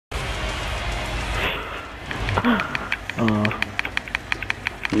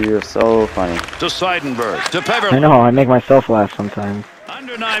You're so funny. To Seidenberg. To Peverly. I know, I make myself laugh sometimes.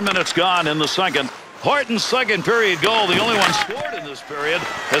 Under 9 minutes gone in the second. Horton's second period goal, the only one scored in this period,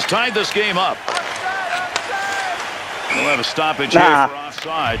 has tied this game up. We'll have a stoppage here for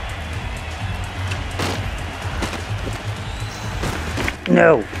offside.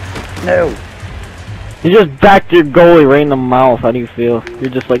 No. No. You just backed your goalie right in the mouth. How do you feel? You're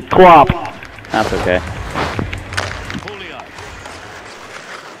just like, clop. That's okay.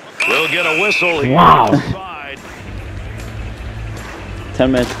 We'll get a whistle here. Wow.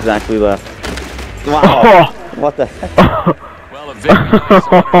 10 minutes exactly left. Wow. Oh. What the heck? Well, a very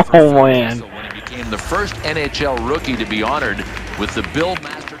nice Oh, man. when he became the first NHL rookie to be honored with the Bill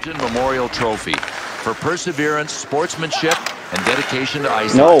Masterton Memorial Trophy for perseverance, sportsmanship, and dedication to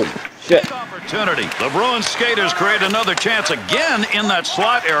ice No. hockey. Shit. Big opportunity. The Bruins skaters create another chance again in that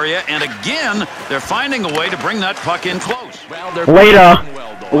slot area, and again they're finding a way to bring that puck in close. Well, they're Later. playing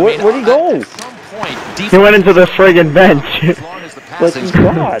well, though. Where'd he go? At some point, He went into the friggin' bench. as long as the Bless passing's his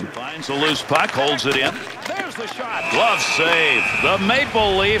God. Finds a loose puck, holds it in. There's the shot. Glove save. The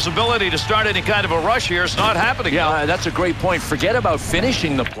Maple Leafs' ability to start any kind of a rush here is not happening. Yeah, that's a great point. Forget about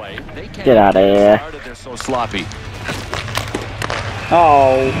finishing the play. They can't Get out of here. started, they're so sloppy.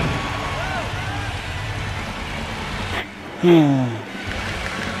 Oh.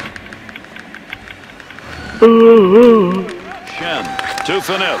 Shen to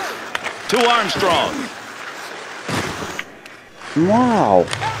Finith. To Armstrong. Wow.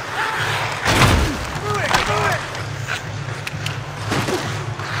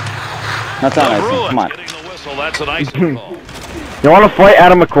 That's not The nice. Bruins Come on. getting the whistle. That's an icing call. You want to fight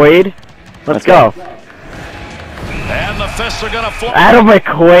Adam McQuaid? Let's go. And the fists are going to fly. Adam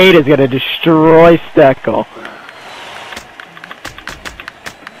McQuaid is going to destroy Steckel.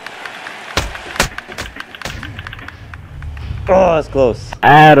 Oh, that's close.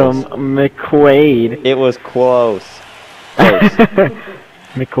 Adam McQuaid. It was close. Close.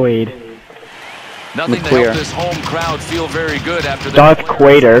 McQuaid. Nothing to McQueer. help this home crowd feel very good after Darth their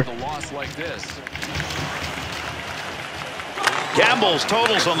Quater. a loss like this. Campbell's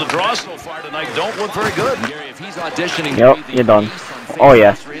totals on the draw so far tonight don't look very good. Gary, if he's auditioning Yep, to be the you're done. ace on Oh,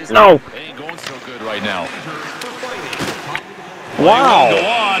 yeah. Phoenix Rays, No. They ain't going so good right now. Wow. They will go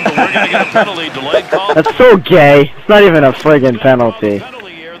on, but we're going to get a penalty. Delayed call. That's so gay. It's not even a friggin' penalty.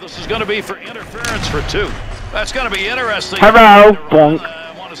 Penalty here. This is going to be for interference for 2. That's going to be interesting. Hello, bonk.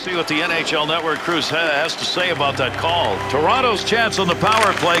 I want to see what the NHL Network crew has to say about that call. Toronto's chance on the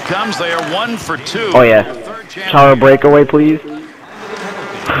power play comes. They are 1 for 2. Oh, yeah. Their third chance. Chara breakaway, please.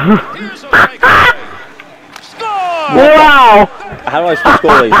 Here's a breakaway. Score! Wow! How do I switch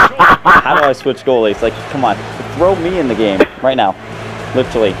goalies? How do I switch goalies? Like, come on. Throw me in the game right now.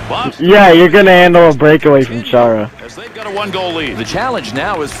 Literally. Yeah, you're going to handle a breakaway from Chara. As they've got a 1-goal lead. The challenge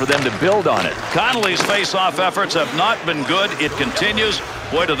now is for them to build on it. Connolly's face-off efforts have not been good. It continues.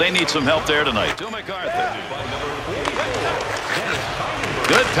 Boy, do they need some help there tonight. To MacArthur.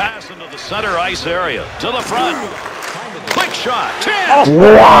 Good pass into the center ice area. To the front. Quick shot. 10.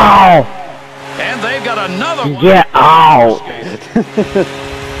 Wow! And they've got another one. Get out!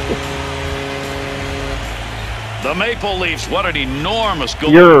 The Maple Leafs, what an enormous goal.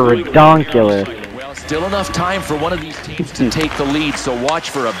 You're redonkulous. Well, still enough time for one of these teams to take the lead, so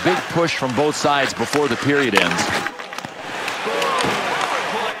watch for a big push from both sides before the period ends.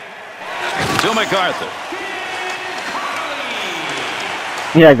 To MacArthur.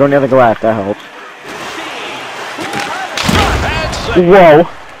 Yeah, go near the glass. That helps. Bad save. Whoa.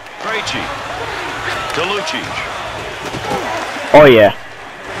 Krejci. To Lucic. Oh, yeah.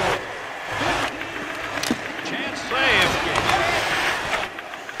 Chance save.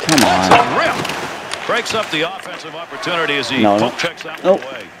 Come on. A rip. Breaks up the offensive opportunity as he No. checks that Nope.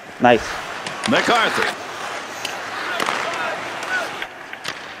 one away. Nice. MacArthur.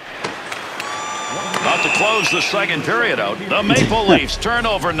 About to close the second period out. The Maple Leafs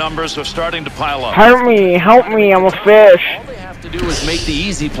turnover numbers are starting to pile up. Help me, I'm a fish. All they have to do is make the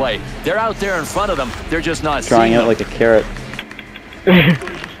easy play. They're out there in front of them. They're just not Drawing seeing out them. like a carrot.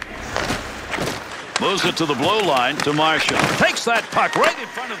 Moves it to the blue line to Marshall. Takes that puck right in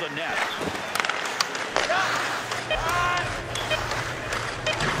front of the net.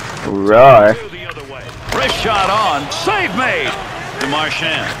 Roar. The other way. Wrist shot on. Save made to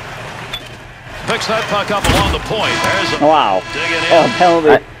Marchand. Picks that puck up along the point. There's a Wow. digging in. Oh,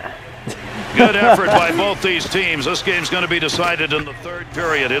 penalty. Good effort by both these teams. This game's going to be decided in the third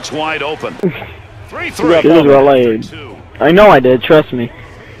period. It's wide open. 3-3. This is relayed. I know I did, trust me.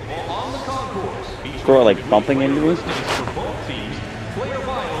 Score like bumping into me.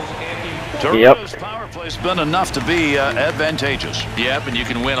 Toronto's power play's been enough to be advantageous. Yep, and you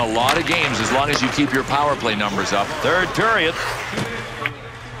can win a lot of games as long as you keep your power play numbers up. Third period.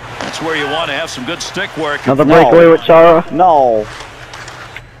 That's where you want to have some good stick work. Another breakaway with Chara. No.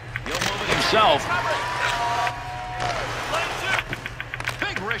 He'll move it himself.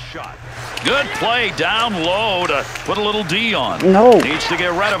 Big wrist shot. Good play down low to put a little D on. No. Needs to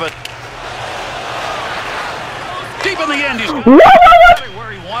get rid of it. Deep in the end, he's got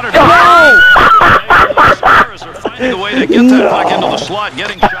where he wanted it. The Stars are finding a way to get that puck into the slot,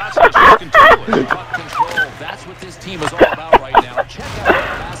 getting shots and sticking to it. Puck control. That's what this team is all about right now. Check out the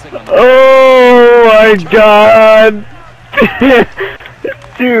passing on the Oh my god!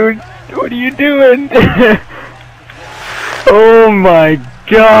 Dude, what are you doing? Oh my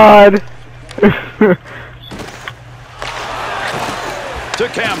god! To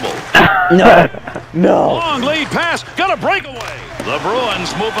Campbell. No. No. Long lead pass. Got a breakaway. The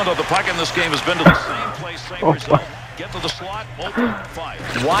Bruins' movement of the puck in this game has been to the same place, same result. Get to the slot, open, fire.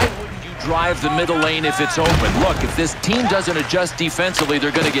 Why wouldn't you drive the middle lane if it's open? Look, if this team doesn't adjust defensively,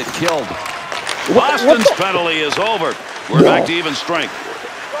 they're going to get killed. Boston's penalty is over. We're back to even strength.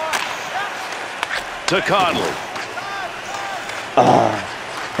 To Conley.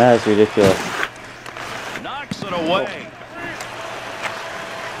 That is ridiculous. Knocks it away.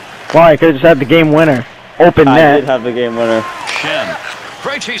 Why? I could have just had the game winner. Open I net. did have the game winner. Shin.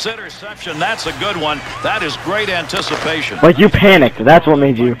 Krejci's interception. That's a good one. That is great anticipation. Like you panicked. That's what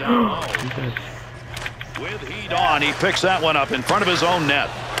made you. With heat on, he picks that one up in front of his own net.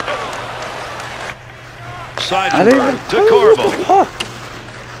 Seidenberg to Corvo.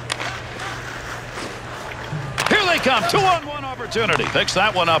 Here they come. 2-on-1 opportunity. Picks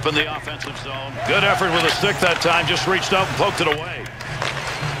that one up in the offensive zone. Good effort with a stick that time. Just reached out and poked it away.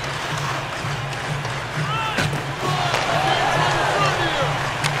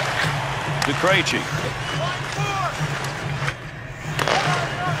 To Krejci.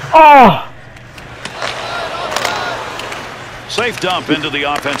 Oh! Safe dump into the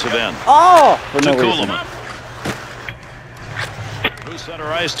offensive end. Oh! For To no reason. Kuhlman. Through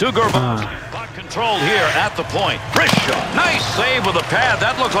center ice to Gorbos. Puck controlled here at the point. Wrist shot. Nice save with a pad.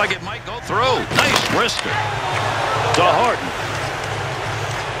 That looked like it might go through. Nice wrister. To Horton.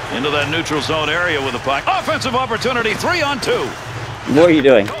 Into that neutral zone area with the puck. Offensive opportunity. 3-on-2. What are you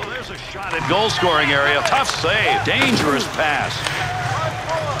doing? Oh, there's a shot at goal scoring area. Tough save. Dangerous pass.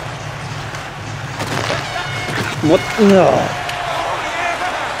 What? No.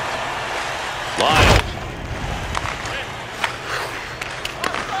 Lyles.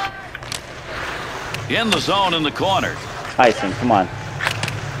 In the zone in the corner. Icing, come on.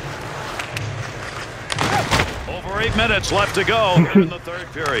 Over 8 minutes left to go in the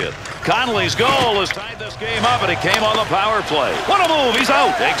third period. Connolly's goal has tied this game up, and it came on the power play. What a move! He's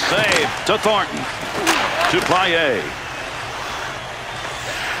out. Big save to Thornton. To Payet.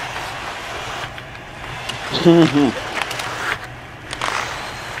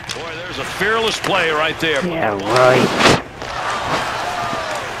 Boy, there's a fearless play right there. Yeah, right.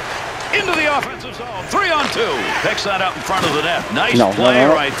 Into the offensive zone. 3-on-2. Picks that up in front of the net. Nice No, play no,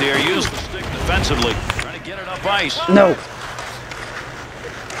 no. right there. Use the stick defensively. Trying to get it up ice. No.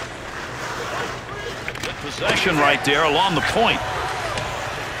 Good possession right there along the point.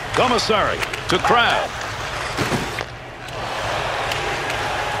 Commissary to Crowd.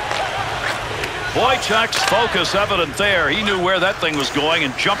 Boychuk's focus evident there. He knew where that thing was going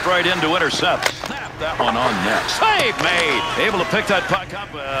and jumped right in to intercept. Snap that one on net. Save made. Able to pick that puck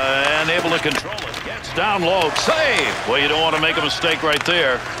up and able to control it. Gets down low. Save. Well, you don't want to make a mistake right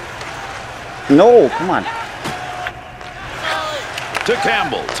there. No, come on. To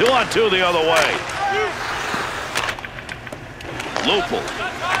Campbell. 2-on-2 the other way. Lupel.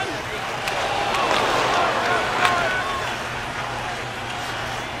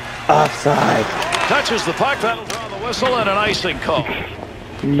 Offside. Touches the puck. That'll draw the whistle and an icing call.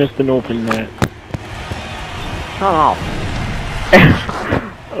 You missed an open net. Oh.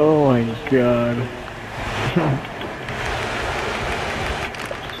 Oh my god.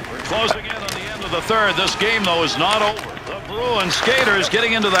 We're closing in on the end of the third. This game, though, is not over. The Bruins skaters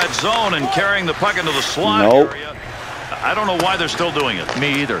getting into that zone and carrying the puck into the slot area. I don't know why they're still doing it.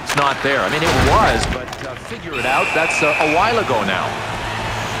 Me either. It's not there. I mean, it was, but figure it out. That's a while ago now.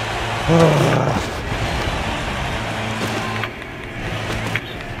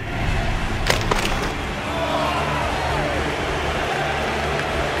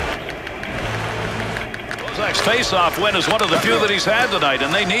 Kozak's face-off win is one of the few that he's had tonight,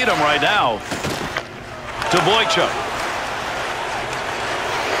 and they need him right now. To Boychuk.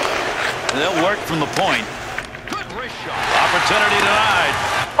 They'll work from the point. Good wrist shot. Opportunity denied.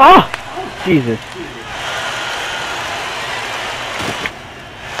 Oh! Jesus.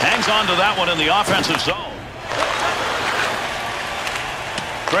 Hangs on to that one in the offensive zone.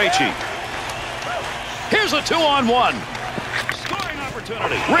 Krejci. Here's a 2-on-1. Scoring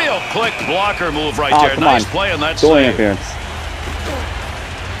opportunity. Real quick blocker move right there. Nice play on that goalie save. interference.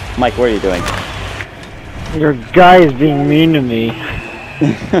 Mike, what are you doing? Your guy is being mean to me.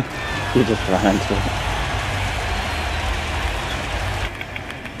 You just ran into it.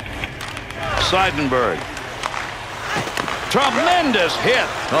 Seidenberg. Tremendous hit.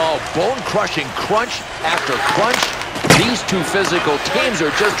 Oh, bone-crushing crunch after crunch. These two physical teams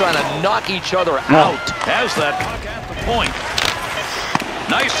are just trying to knock each other out. Has that puck at the point.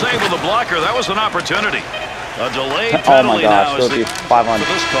 Nice save with the blocker. That was an opportunity. A delayed penalty now is the for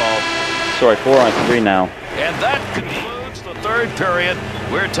this call. Sorry, 4-on-3 now. And that concludes the third period.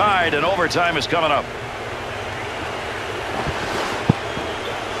 We're tied and overtime is coming up.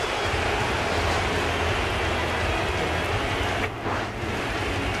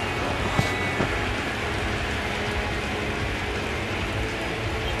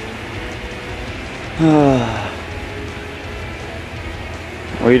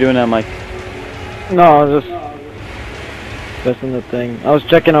 What are you doing now, Mike? No, I was just in the thing. I was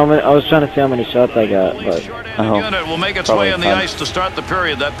checking how many. I was trying to see how many shots I got, but Unit will make its way on the ice to start the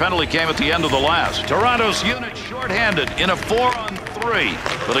period. That penalty came at the end of the last. Toronto's unit shorthanded in a 4-on-3,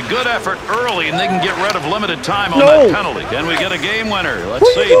 but a good effort early, and they can get rid of limited time on that penalty. Can we get a game winner? Let's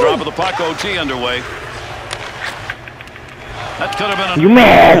see. Drop of the puck, OT underway. That could have been a you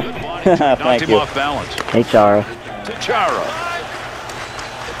mad? Knocked him off balance. Hey, Chara. To Chara.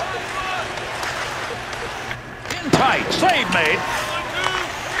 In tight. Save made.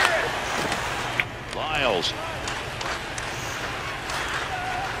 Lyles.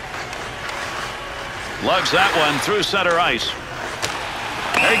 Lugs that one through center ice.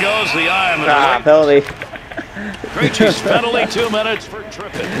 There goes the eye on the penalty. Krejci's penalty, 2 minutes for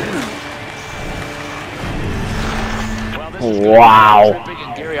tripping. Wow.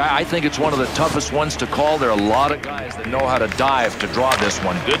 And Gary, I think it's one of the toughest ones to call. There are a lot of guys that know how to dive to draw this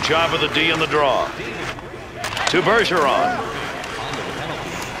one. Good job of the D in the draw. To Bergeron.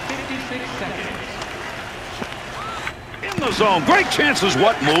 In the zone. Great chances.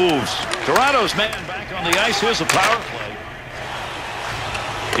 What moves? Toronto's man back on the ice. Here's a power play.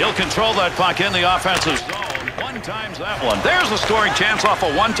 He'll control that puck in the offensive zone. One times that one. There's a scoring chance off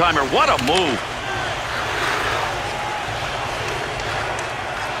a one-timer. What a move.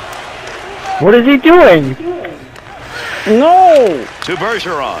 What is he doing? No! To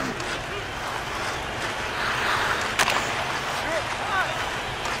Bergeron.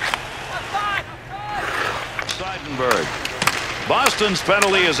 Seidenberg. Boston's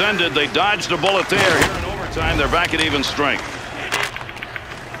penalty is ended. They dodged a bullet there. Here in overtime, they're back at even strength.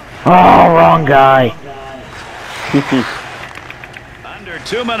 Oh, wrong guy. Under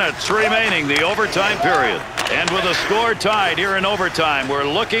 2 minutes remaining, the overtime period. And with a score tied here in overtime, we're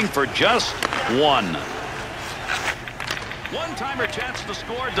looking for just one. One-timer chance to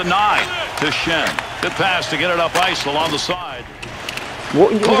score denied to Schenn. Good pass to get it up ice along the side.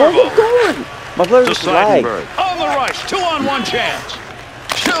 Where's it going? My To Seidenberg. On the rush. 2-on-1 chance.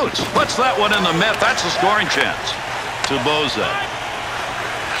 Shoots. Puts that one in the net. That's a scoring chance. To Bozak.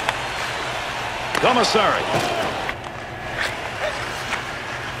 Commissary.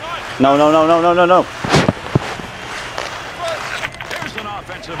 No. There's an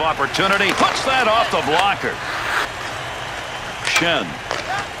offensive opportunity. Puts that off the blocker. Schenn.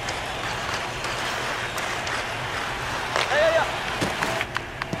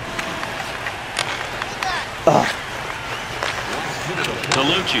 To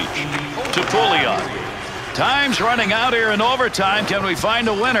Lucic. To Pouliot. Time's running out here in overtime. Can we find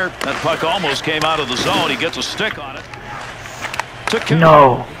a winner? That puck almost came out of the zone. He gets a stick on it. To Kemper.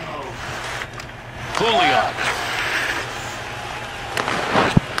 No. Pouliot.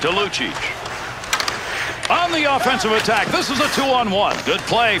 To Lucic. On the offensive attack. This is a 2-on-1. Good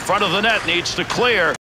play. Front of the net needs to clear.